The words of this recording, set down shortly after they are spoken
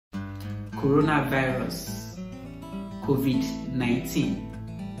coronavirus, COVID-19.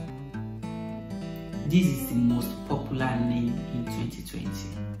 This is the most popular name in 2020.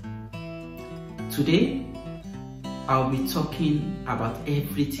 Today, I'll be talking about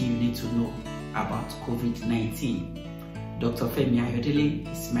everything you need to know about COVID-19. Dr. Femi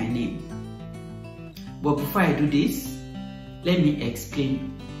Ayodele is my name. But before I do this, let me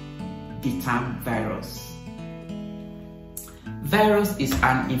explain the term virus. Virus is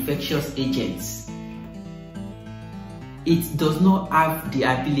an infectious agent. It does not have the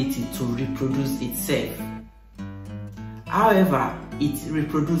ability to reproduce itself. However, it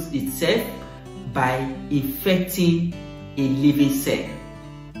reproduces itself by infecting a living cell,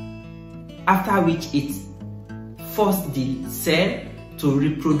 after which it forces the cell to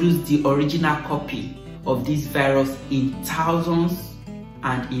reproduce the original copy of this virus in thousands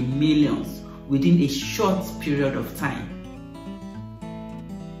and in millions within a short period of time.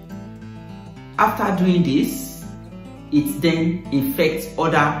 After doing this, it then infects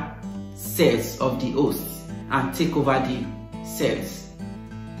other cells of the host and take over the cells.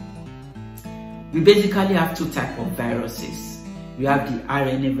 We basically have two types of viruses. We have the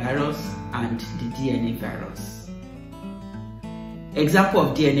RNA virus and the DNA virus. Example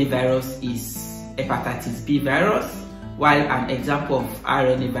of DNA virus is hepatitis B virus, while an example of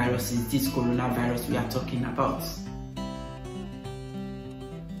RNA virus is this coronavirus we are talking about.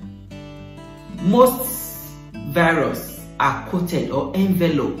 Most viruses are coated or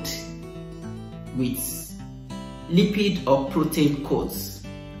enveloped with lipid or protein coats.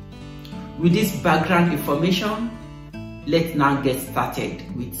 With this background information, let's now get started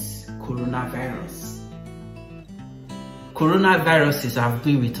with coronavirus. Coronaviruses have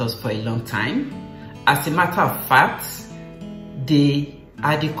been with us for a long time. As a matter of fact, they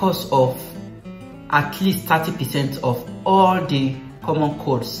are the cause of at least 30% of all the common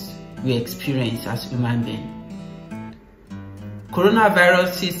colds we experience as human beings.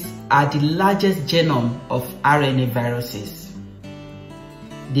 Coronaviruses are the largest genome of RNA viruses.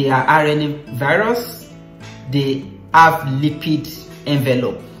 They are RNA virus. They have lipid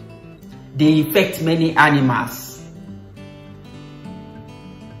envelope. They infect many animals.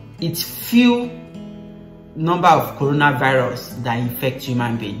 It's few number of coronavirus that infect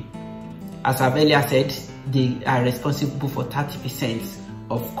human beings. As I've earlier said, they are responsible for 30%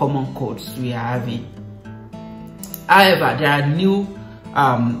 of common colds we are having. However, there are new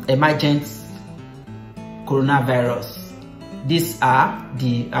emergent coronavirus. These are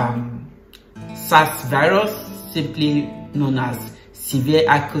the SARS virus, simply known as severe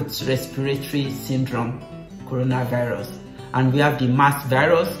acute respiratory syndrome coronavirus, and we have the MERS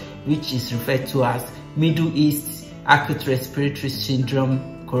virus, which is referred to as Middle East acute respiratory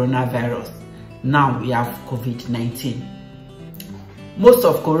syndrome coronavirus. Now we have COVID-19. Most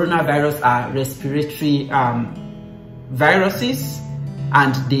of coronavirus are respiratory viruses,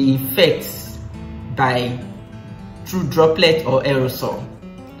 and they infect through droplet or aerosol.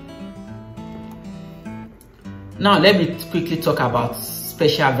 Now let me quickly talk about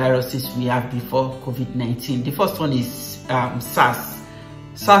special viruses we have before COVID-19. The first one is SARS.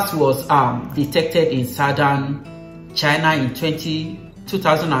 SARS was detected in southern China in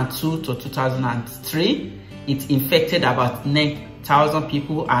 2002 to 2003. It infected about 9,000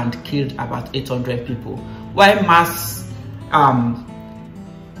 people and killed about 800 people. While MERS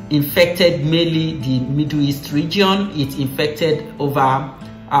infected mainly the Middle East region, it infected over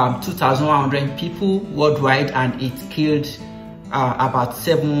 2,100 people worldwide and it killed about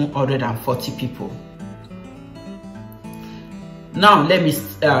 740 people. Now let me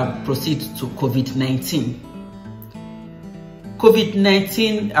proceed to COVID-19.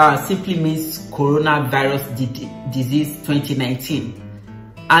 COVID-19 simply means coronavirus disease 2019,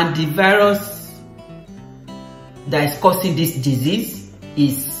 and the virus that is causing this disease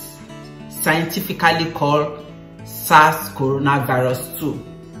is scientifically called SARS coronavirus 2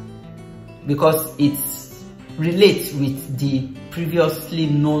 because it relates with the previously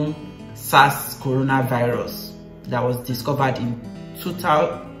known SARS coronavirus that was discovered in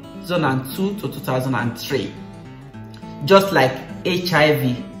 2002 to 2003. Just like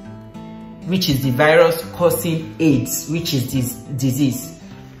HIV, which is the virus causing AIDS, which is this disease.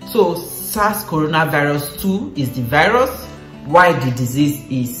 So SARS coronavirus 2 is the virus, while the disease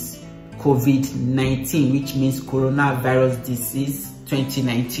is COVID-19, which means coronavirus disease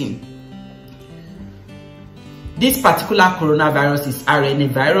 2019. This particular coronavirus is RNA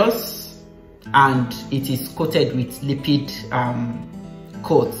virus, and it is coated with lipid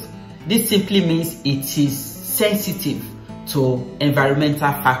coats. This simply means it is sensitive to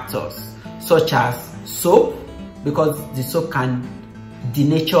environmental factors such as soap, because the soap can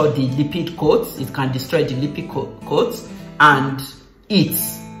denature the lipid coats, it can destroy the lipid coats, and it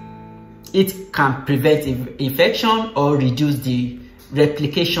can prevent infection or reduce the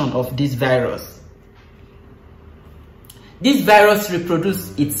replication of this virus. This virus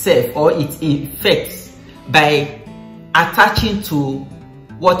reproduces itself or it infects by attaching to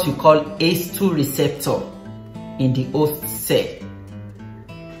what we call ACE2 receptor in the host cell.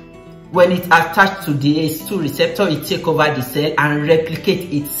 When it attached to the ACE2 receptor, it takes over the cell and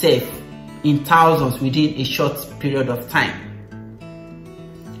replicates itself in thousands within a short period of time.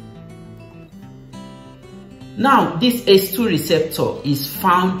 Now, this ACE2 receptor is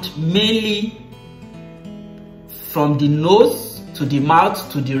found mainly from the nose to the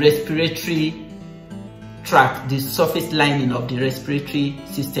mouth to the respiratory tract, the surface lining of the respiratory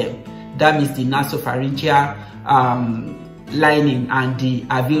system. That means the nasopharyngeal lining and the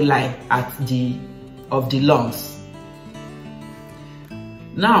alveoli of the lungs.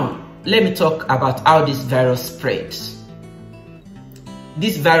 Now, let me talk about how this virus spreads.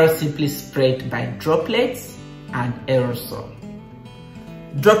 This virus simply spread by droplets and aerosol.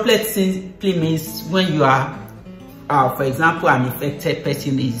 Droplets simply means when you are, for example, an infected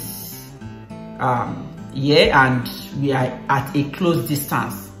person is here and we are at a close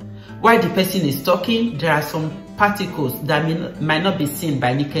distance. While the person is talking, there are some particles that might not be seen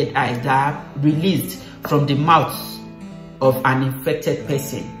by naked eye that are released from the mouth of an infected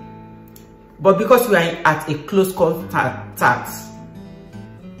person. But because we are at a close contact,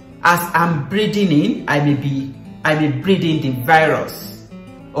 as I'm breathing in, I may breathe in the virus,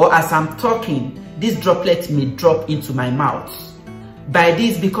 or as I'm talking, these droplets may drop into my mouth. By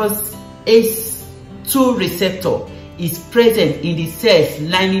this, because ACE2 receptor is present in the cells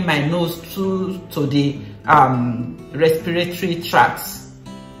lining my nose through to the respiratory tracts,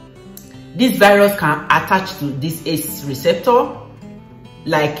 this virus can attach to this ACE receptor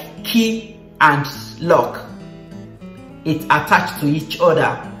like key and lock. It attached to each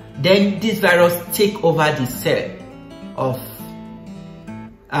other. Then this virus take over the cell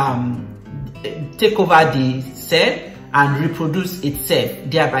and reproduce itself,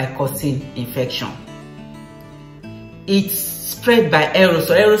 thereby causing infection. It's spread by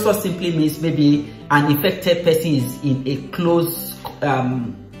aerosol. Aerosol simply means maybe an infected person is in a closed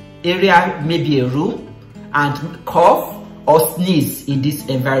area, maybe a room, and cough or sneeze in this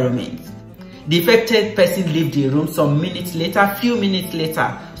environment. The infected person leaves the room. Some minutes later, few minutes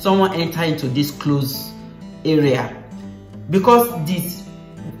later, someone enters into this closed area. Because these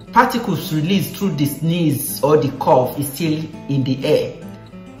particles released through the sneeze or the cough is still in the air,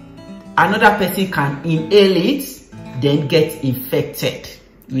 another person can inhale it, then get infected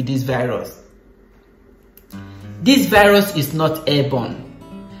with this virus. This virus is not airborne.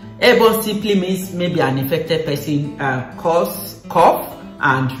 Airborne simply means maybe an infected person cough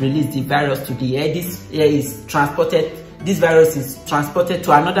and release the virus to the air. This virus is transported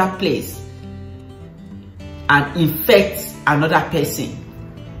to another place and infects another person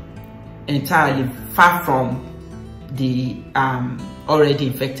entirely far from the already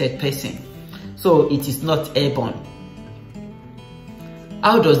infected person. So it is not airborne.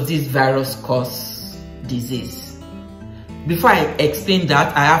 How does this virus cause disease? Before I explain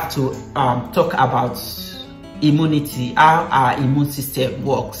that, I have to talk about immunity, how our immune system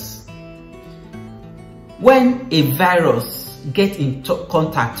works. When a virus gets in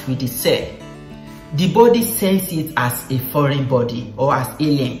contact with the cell, the body senses it as a foreign body or as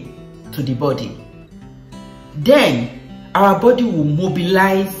alien to the body. Then our body will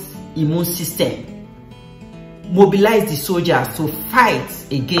mobilize immune system, mobilize the soldiers to fight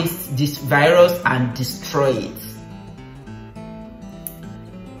against this virus and destroy it.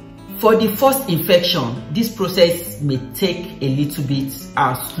 For the first infection, this process may take a little bit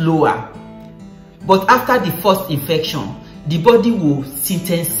slower. But after the first infection, the body will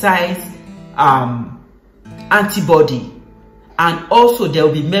synthesize antibody, and also there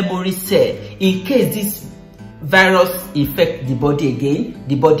will be memory cell. In case this virus infects the body again,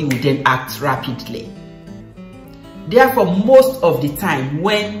 the body will then act rapidly. Therefore, most of the time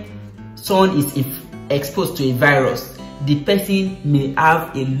when someone is exposed to a virus, the person may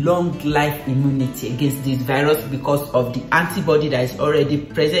have a long life immunity against this virus because of the antibody that is already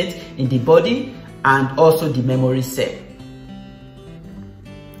present in the body and also the memory cell.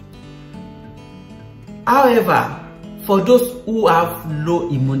 However, for those who have low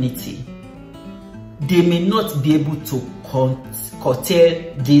immunity, they may not be able to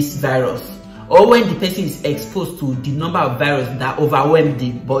curtail this virus, or when the person is exposed to the number of viruses that overwhelm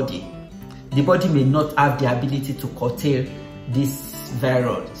the body may not have the ability to curtail this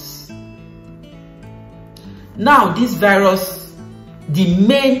virus. Now, this virus the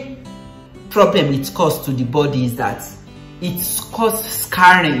main problem it causes to the body is that it causes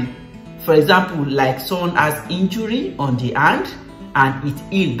scarring. For example, like someone has injury on the hand and it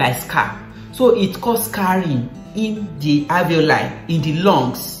healed by scar. So it causes scarring in the alveoli, in the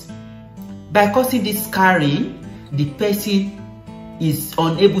lungs. By causing this scarring, the person is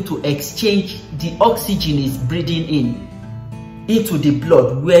unable to exchange the oxygen is breathing in into the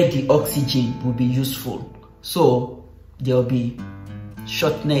blood where the oxygen will be useful. So there will be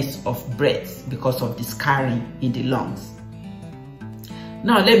shortness of breath because of the scarring in the lungs.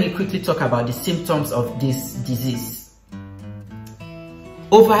 Now let me quickly talk about the symptoms of this disease.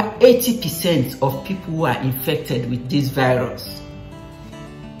 Over 80% of people who are infected with this virus,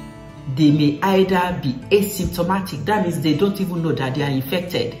 they may either be asymptomatic, that means they don't even know that they are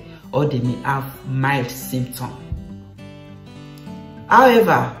infected, or they may have mild symptoms.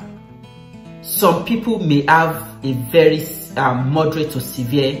 However, some people may have a very moderate to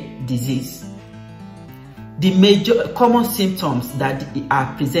severe disease. The major common symptoms that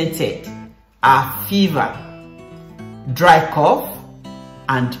are presented are fever, dry cough,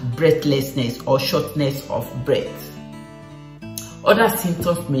 and breathlessness or shortness of breath. Other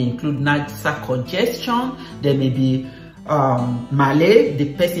symptoms may include nasal congestion, there may be malaise,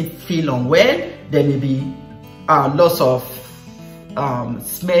 the person feel unwell, there may be loss of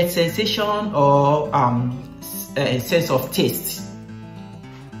smell sensation or a sense of taste.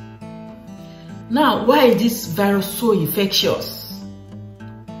 Now, why is this virus so infectious?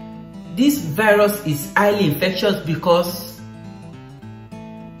 This virus is highly infectious because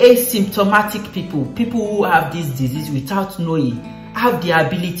asymptomatic people who have this disease without knowing, have the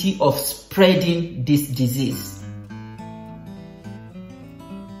ability of spreading this disease.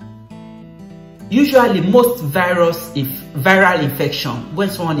 Usually, most viral infection, when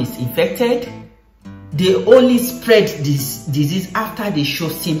someone is infected, they only spread this disease after they show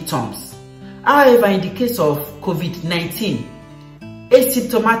symptoms. However, in the case of COVID-19,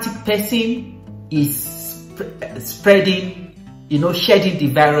 asymptomatic person is spreading, shedding the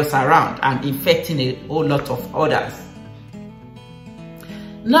virus around and infecting a whole lot of others.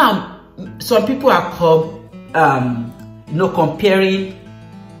 Now, some people are comparing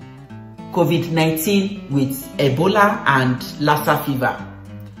COVID-19 with Ebola and Lassa fever.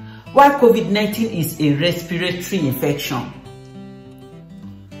 While COVID-19 is a respiratory infection,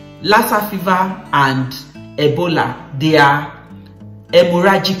 Lassa fever and Ebola, they are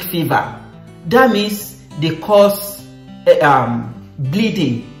hemorrhagic fever. That means they cause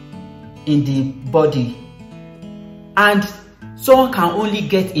bleeding in the body, and someone can only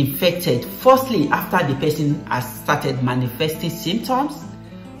get infected firstly after the person has started manifesting symptoms,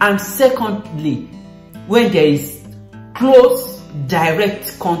 and secondly when there is close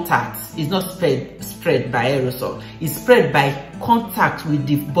direct contact. It's not spread by aerosol, it's spread by contact with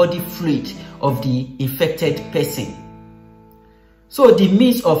the body fluid of the infected person. So the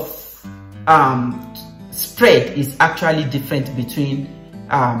means of spread is actually different between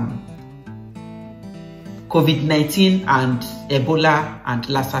COVID-19 and Ebola and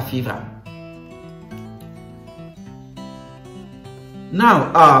Lassa fever.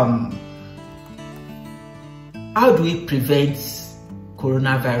 Now, how do we prevent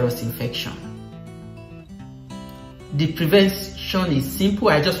coronavirus infection? The prevention is simple.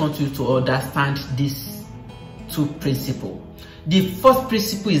 I just want you to understand these two principles. The first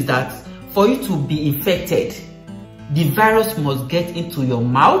principle is that for you to be infected, the virus must get into your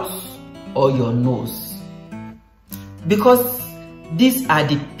mouth or your nose, because these are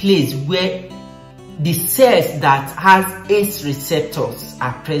the place where the cells that has ACE receptors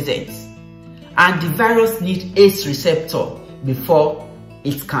are present, and the virus needs ACE receptor before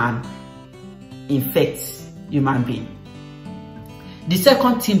it can infect human being. The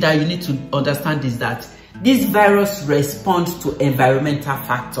second thing that you need to understand is that this virus responds to environmental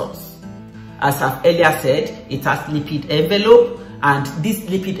factors. As I've earlier said, it has lipid envelope, and this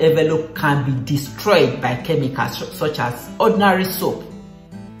lipid envelope can be destroyed by chemicals such as ordinary soap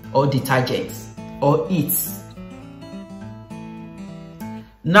or detergents or heat.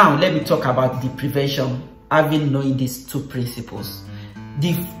 Now let me talk about the prevention, having known these two principles.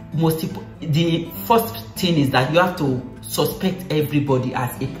 The first thing is that you have to suspect everybody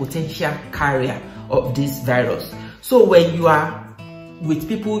as a potential carrier of this virus. So when you are with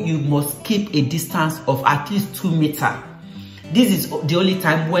people, you must keep a distance of at least 2 meters. This is the only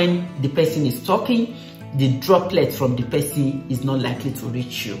time when the person is talking, the droplet from the person is not likely to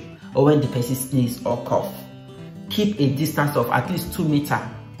reach you, or when the person sneezes or cough. Keep a distance of at least 2 meters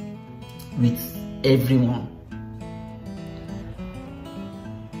with everyone.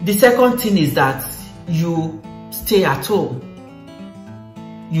 The second thing is that you stay at home.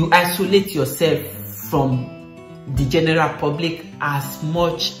 you isolate yourself from the general public as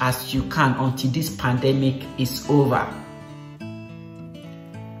much as you can until this pandemic is over.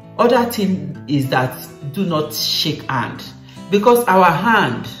 Other thing is that do not shake hand, because our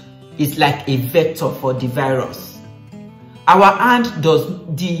hand is like a vector for the virus.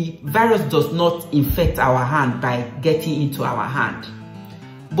 The virus does not infect our hand by getting into our hand.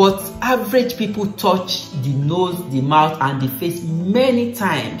 But average people touch the nose, the mouth, and the face many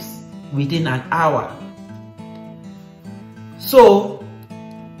times within an hour. So,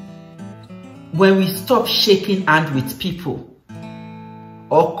 when we stop shaking hands with people,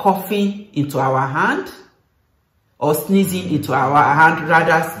 or coughing into our hand, or sneezing into our hand,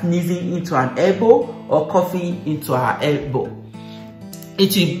 rather sneezing into an elbow, or coughing into our elbow,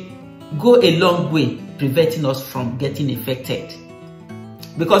 it will go a long way preventing us from getting infected.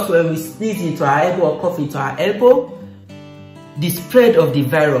 Because when we sneeze into our elbow or cough into our elbow, the spread of the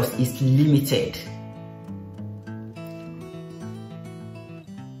virus is limited.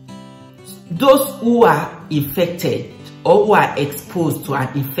 Those who are infected or who are exposed to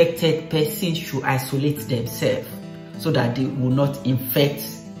an infected person should isolate themselves so that they will not infect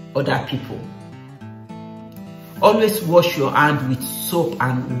other people. Always wash your hand with soap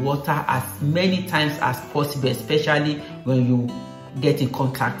and water as many times as possible, especially when you get in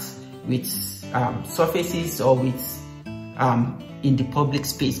contact with surfaces or with in the public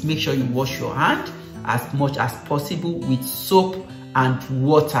space. Make sure you wash your hand as much as possible with soap and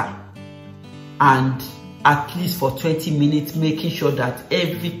water, and at least for 20 minutes, making sure that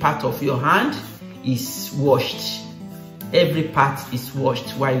every part of your hand is washed. Every part is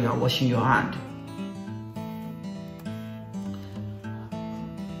washed while you are washing your hand.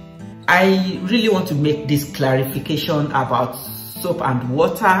 I really want to make this clarification about soap and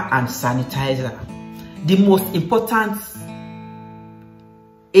water and sanitizer. The most important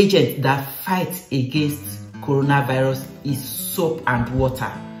agent that fights against coronavirus is soap and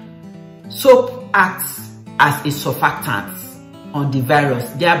water. Soap acts as a surfactant on the virus,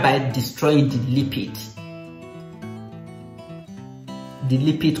 thereby destroying the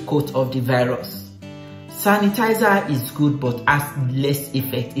lipid coat of the virus. Sanitizer is good but has less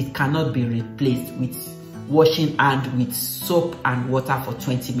effect. It cannot be replaced with washing hands with soap and water for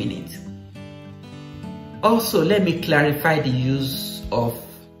 20 minutes. Also, let me clarify the use of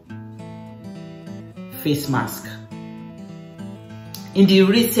face mask. In the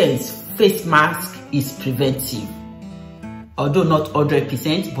recent, face mask is preventive, although not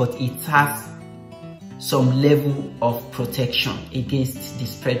 100%, but it has some level of protection against the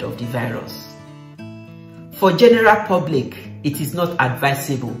spread of the virus. For general public, it is not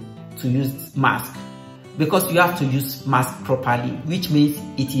advisable to use mask because you have to use mask properly, which means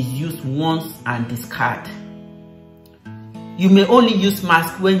it is used once and discard. You may only use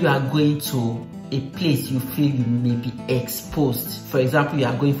mask when you are going to a place you feel you may be exposed. For example, you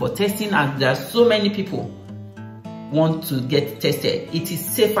are going for testing and there are so many people want to get tested. It is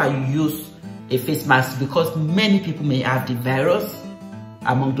safer you use a face mask because many people may have the virus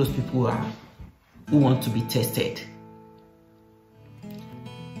among those people who want to be tested.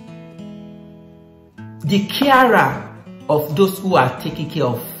 The carer of those who are taking care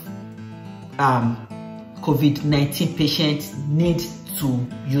of COVID-19 patients need to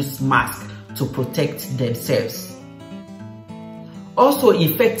use mask to protect themselves. Also,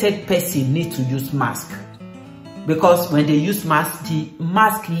 infected persons need to use mask because when they use mask, the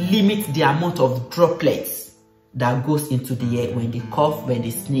mask limits the amount of droplets that goes into the air when they cough, when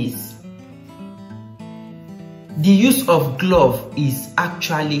they sneeze. The use of glove is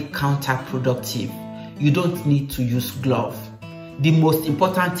actually counterproductive. You don't need to use glove. The most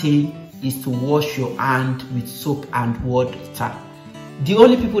important thing is to wash your hand with soap and water. The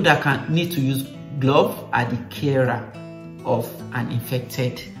only people that need to use glove are the carer of an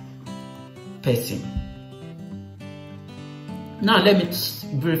infected person. Now let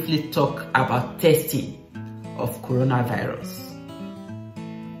me briefly talk about testing of coronavirus.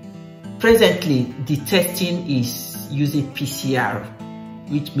 Presently, the testing is using PCR,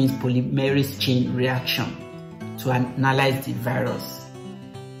 which means polymerase chain reaction, to analyze the virus.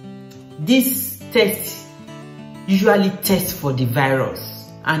 This test usually tests for the virus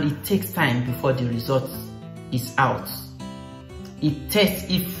and it takes time before the result is out. It tests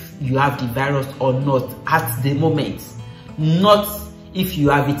if you have the virus or not at the moment, not if you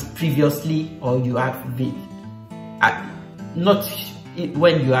have it previously or you have it, not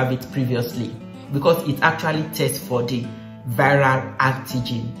when you have it previously, because it actually tests for the viral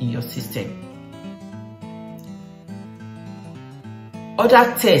antigen in your system.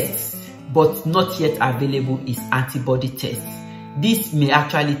 Other tests but not yet available is antibody tests. This may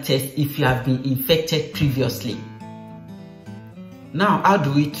actually test if you have been infected previously. Now, how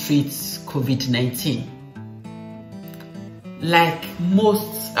do we treat COVID-19? Like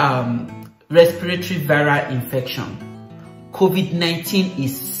most respiratory viral infection, COVID-19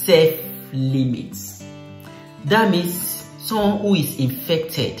 is self-limits. That means someone who is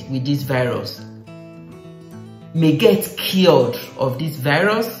infected with this virus may get cured of this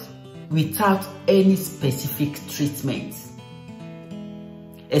virus without any specific treatment.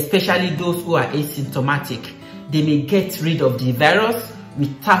 Especially those who are asymptomatic, they may get rid of the virus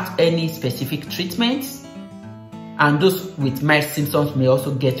without any specific treatment, and those with mild symptoms may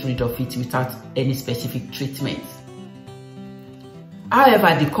also get rid of it without any specific treatment.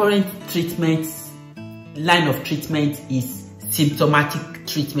 However, the current line of treatment is symptomatic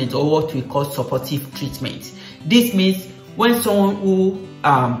treatment, or what we call supportive treatment. This means when someone who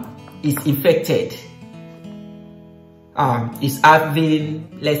is infected is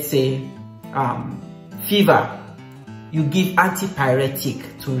having, let's say, fever, you give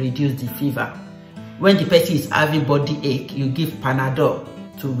antipyretic to reduce the fever. When the person is having body ache, you give Panadol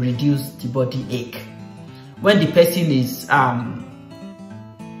to reduce the body ache. When the person is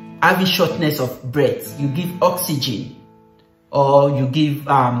having shortness of breath, you give oxygen, or you give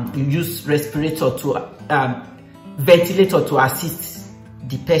you use respirator to ventilator to assist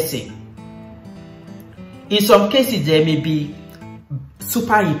the person. In some cases, there may be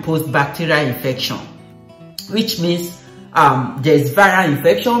superimposed bacterial infection, which means there is viral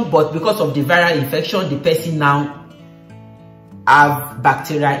infection, but because of the viral infection, the person now have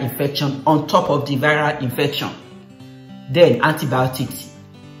bacterial infection on top of the viral infection. Then antibiotics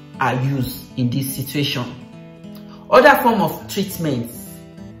are used in this situation. Other form of treatments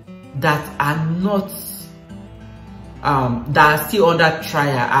that are not that are still under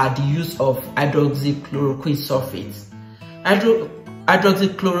trial are the use of hydroxychloroquine sulfate.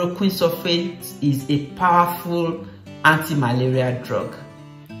 Hydroxychloroquine sulfate is a powerful anti-malaria drug.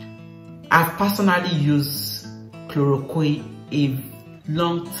 I've personally used chloroquine a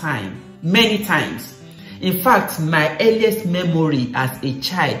long time, many times. In fact, my earliest memory as a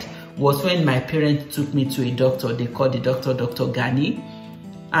child was when my parents took me to a doctor. They called the doctor Dr. Gani,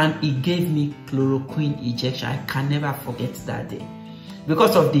 and he gave me chloroquine injection. I can never forget that day.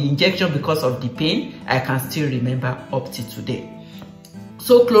 Because of the injection, because of the pain, I can still remember up to today.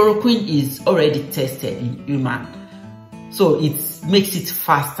 So chloroquine is already tested in human. So it makes it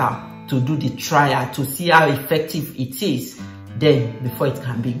faster to do the trial to see how effective it is, then before it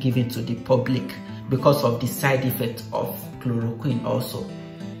can be given to the public, because of the side effect of chloroquine also.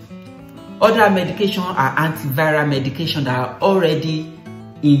 Other medications are antiviral medication that are already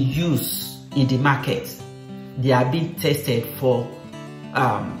in use in the market. They are being tested for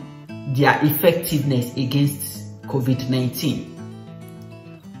their effectiveness against COVID-19.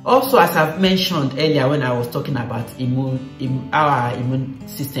 Also, as I've mentioned earlier when I was talking about how our immune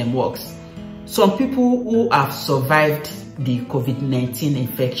system works, some people who have survived the COVID-19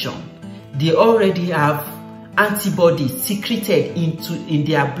 infection, they already have antibodies secreted in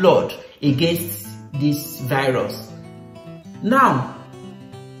their blood against this virus. Now,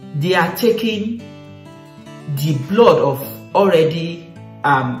 they are taking the blood of already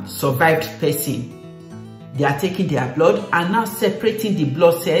survived person. They are taking their blood and now separating the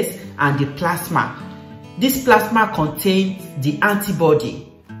blood cells and the plasma. This plasma contains the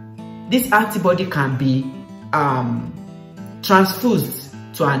antibody. This antibody can be transfused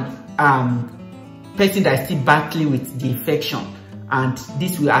to an person that is still battling with the infection, and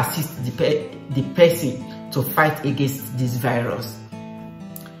this will assist the person to fight against this virus.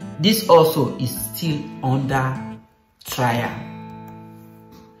 This also is still under trial.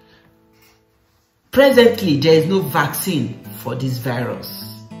 Presently, there is no vaccine for this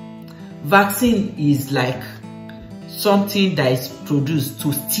virus. Vaccine is like something that is produced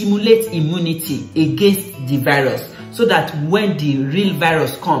to stimulate immunity against the virus, so that when the real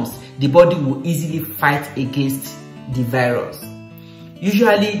virus comes, the body will easily fight against the virus.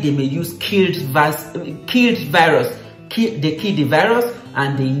 Usually, they may use killed virus. They kill the virus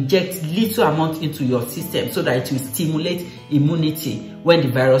and they inject little amount into your system so that it will stimulate immunity when the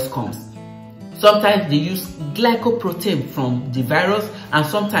virus comes. Sometimes they use glycoprotein from the virus, and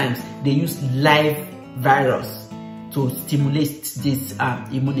sometimes they use live virus to stimulate this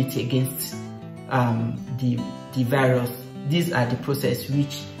immunity against the virus. These are the process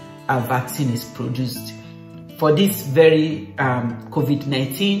which a vaccine is produced. For this very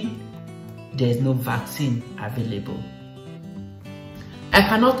COVID-19, there is no vaccine available. I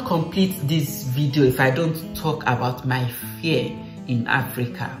cannot complete this video if I don't talk about my fear in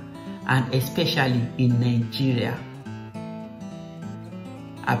Africa, and especially in Nigeria.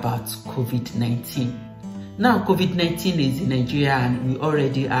 about COVID-19. Now, COVID-19 is in Nigeria and we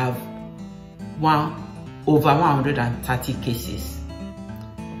already have over 130 cases.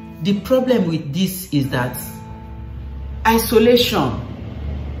 The problem with this is that isolation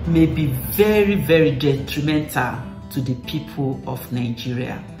may be very, very detrimental to the people of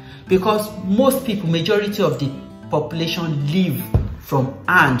Nigeria, because most people, majority of the population, live from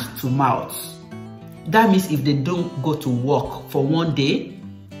hand to mouth. That means if they don't go to work for one day,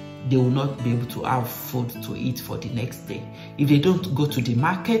 they will not be able to have food to eat for the next day. If they don't go to the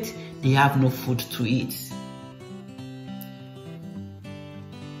market, they have no food to eat.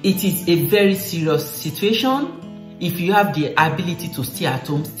 It is a very serious situation. If you have the ability to stay at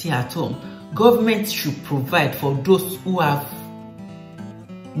home, stay at home. Government should provide for those who have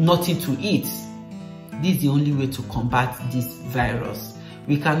nothing to eat. This is the only way to combat this virus.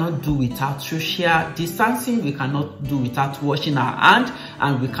 We cannot do without social distancing, we cannot do without washing our hands,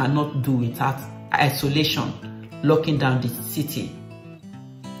 and we cannot do without isolation, locking down the city.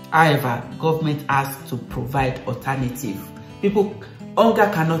 However, government has to provide alternative.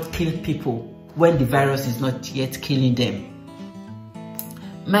 Hunger cannot kill people when the virus is not yet killing them.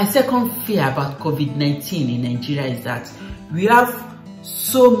 My second fear about COVID-19 in Nigeria is that we have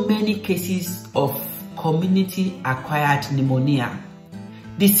so many cases of community-acquired pneumonia.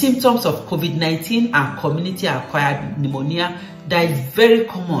 The symptoms of COVID-19 and community-acquired pneumonia that is very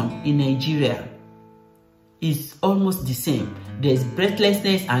common in Nigeria is almost the same. There is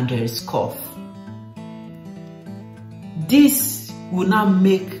breathlessness and there is cough. This will now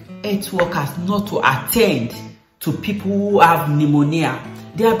make health workers not to attend to people who have pneumonia.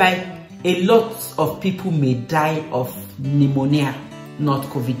 Thereby, a lot of people may die of pneumonia, not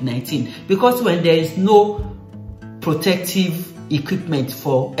COVID-19. Because when there is no protective equipment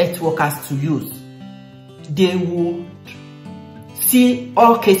for health workers to use, they will see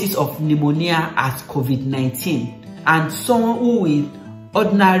all cases of pneumonia as COVID-19, and someone who will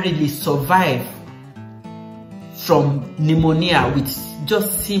ordinarily survive from pneumonia with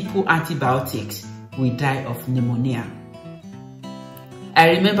just simple antibiotics will die of pneumonia. I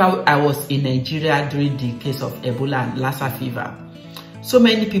remember I was in Nigeria during the case of Ebola and Lassa fever. So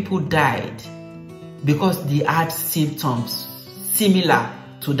many people died because they had symptoms similar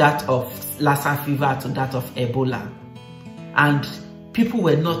to that of Lassa fever, to that of Ebola. And people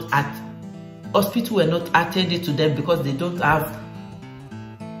were not hospitals were not attending to them because they don't have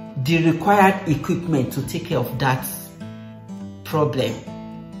the required equipment to take care of that problem.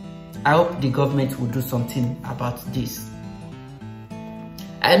 I hope the government will do something about this.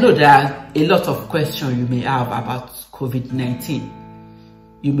 I know there are a lot of questions you may have about COVID-19.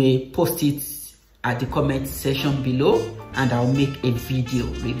 You may post it at the comment section below and I'll make a video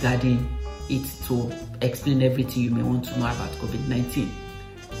regarding it to explain everything you may want to know about COVID-19.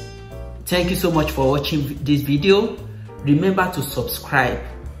 Thank you so much for watching this video. Remember to subscribe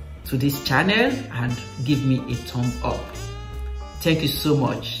to this channel and give me a thumb up. Thank you so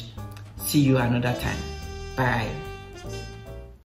much. See you another time. Bye.